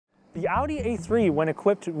The Audi A3, when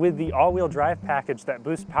equipped with the all-wheel drive package that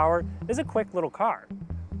boosts power, is a quick little car.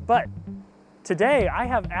 But today I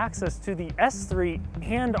have access to the S3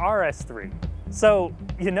 and RS3, so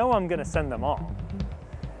you know I'm gonna send them all.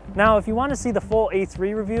 Now, if you want to see the full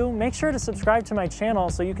A3 review, make sure to subscribe to my channel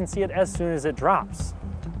so you can see it as soon as it drops.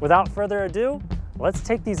 Without further ado, let's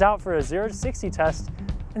take these out for a 0 to 60 test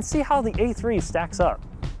and see how the A3 stacks up.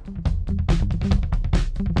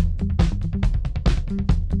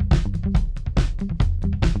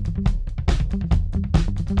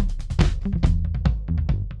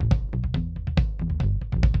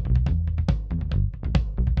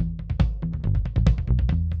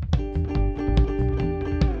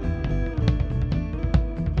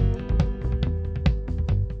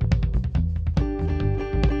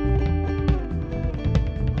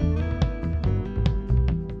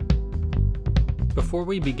 Before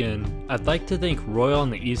we begin, I'd like to thank Royal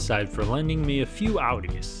and the Eastside for lending me a few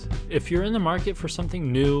Audis. If you're in the market for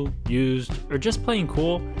something new, used, or just plain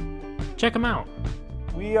cool, check them out.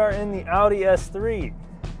 We are in the Audi S3,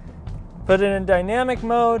 but in a dynamic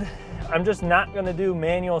mode. I'm just not gonna do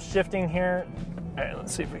manual shifting here. All right,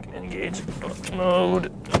 let's see if we can engage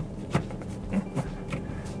mode.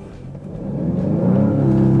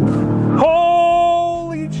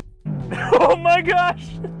 Holy shit. Oh my gosh!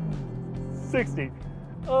 60.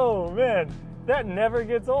 Oh man, that never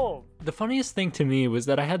gets old. The funniest thing to me was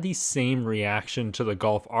that I had the same reaction to the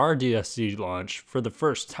Golf R DSG launch for the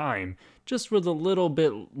first time, just with a little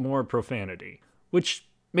bit more profanity. Which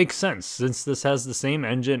makes sense since this has the same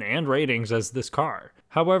engine and ratings as this car.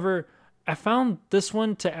 However, I found this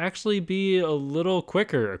one to actually be a little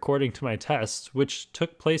quicker according to my tests, which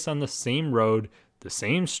took place on the same road, the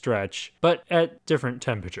same stretch, but at different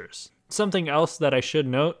temperatures. Something else that I should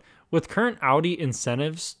note, with current Audi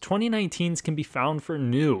incentives, 2019s can be found for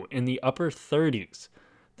new in the upper 30s.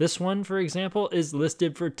 This one, for example, is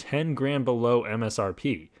listed for 10 grand below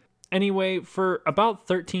MSRP. Anyway, for about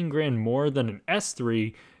 13 grand more than an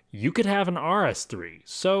S3, you could have an RS3.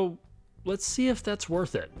 So let's see if that's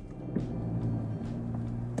worth it.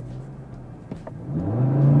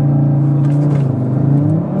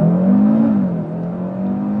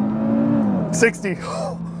 $60.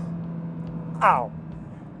 Ow.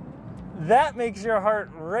 That makes your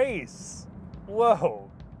heart race.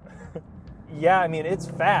 Whoa. Yeah, I mean, it's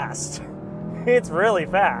fast. It's really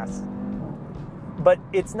fast. But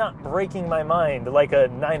it's not breaking my mind like a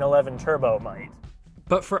 911 Turbo might.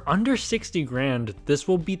 But for under 60 grand, this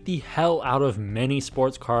will beat the hell out of many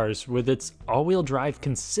sports cars with its all-wheel drive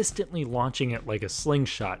consistently launching it like a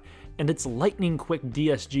slingshot and its lightning quick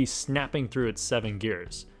DSG snapping through its 7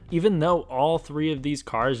 gears. Even though all 3 of these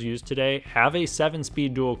cars used today have a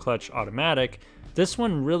 7-speed dual clutch automatic, this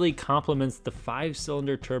one really complements the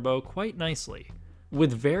 5-cylinder turbo quite nicely.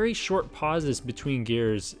 With very short pauses between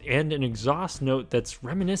gears and an exhaust note that's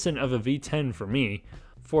reminiscent of a V10 for me,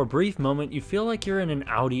 for a brief moment you feel like you're in an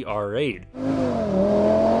Audi R8.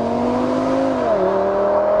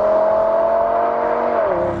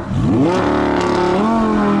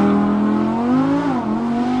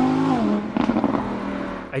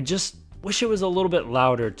 I just wish it was a little bit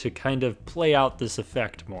louder to kind of play out this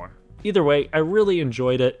effect more. Either way, I really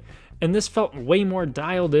enjoyed it, and this felt way more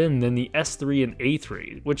dialed in than the S3 and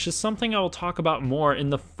A3, which is something I will talk about more in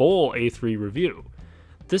the full A3 review.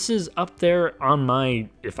 This is up there on my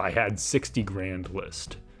if I had 60 grand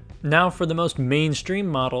list. Now for the most mainstream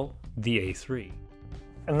model, the A3.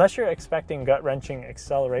 Unless you're expecting gut-wrenching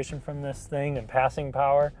acceleration from this thing and passing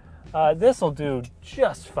power, this will do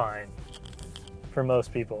just fine for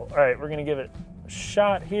most people. All right, we're gonna give it a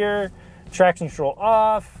shot here. Traction control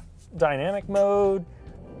off, dynamic mode.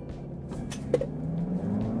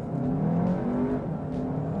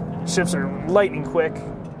 Shifts are lightning quick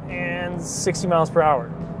and 60 miles per hour.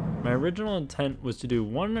 My original intent was to do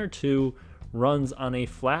 1 or 2 runs on a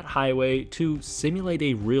flat highway to simulate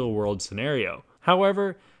a real-world scenario.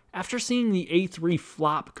 However, after seeing the A3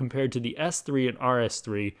 flop compared to the S3 and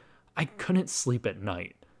RS3, I couldn't sleep at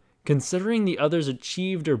night. Considering the others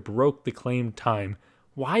achieved or broke the claimed time,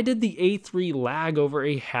 why did the A3 lag over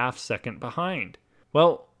a half second behind?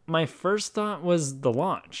 Well, my first thought was the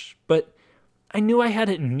launch, but I knew I had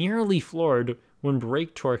it nearly floored when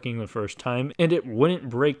brake torquing the first time and it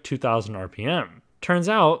wouldn't break 2000 RPM. Turns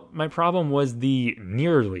out my problem was the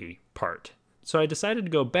nearly part. So I decided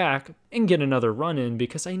to go back and get another run in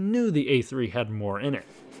because I knew the A3 had more in it.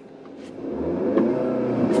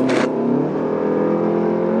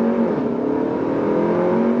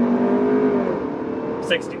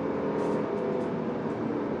 60.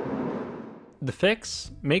 The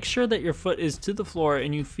fix, make sure that your foot is to the floor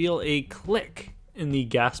and you feel a click in the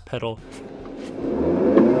gas pedal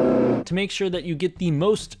to make sure that you get the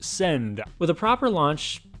most send. With a proper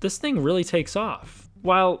launch, this thing really takes off.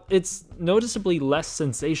 While it's noticeably less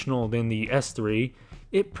sensational than the S3,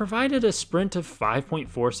 it provided a sprint of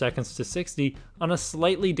 5.4 seconds to 60 on a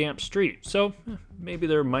slightly damp street, so maybe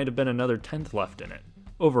there might have been another tenth left in it.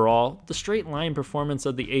 Overall, the straight line performance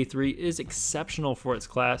of the A3 is exceptional for its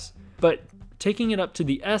class, but taking it up to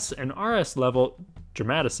the S and RS level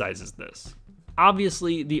dramatizes this.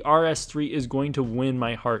 Obviously, the RS3 is going to win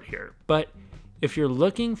my heart here, but if you're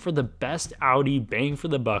looking for the best Audi bang for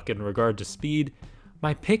the buck in regard to speed,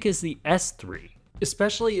 my pick is the S3.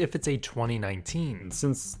 Especially if it's a 2019,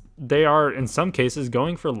 since they are in some cases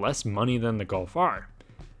going for less money than the Golf R.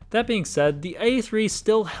 That being said, the A3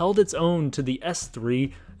 still held its own to the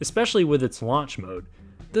S3, especially with its launch mode.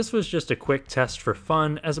 This was just a quick test for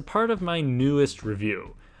fun as a part of my newest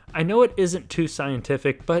review. I know it isn't too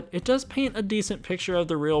scientific, but it does paint a decent picture of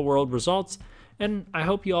the real world results, and I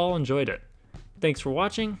hope you all enjoyed it. Thanks for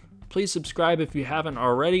watching, please subscribe if you haven't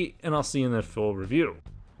already, and I'll see you in the full review.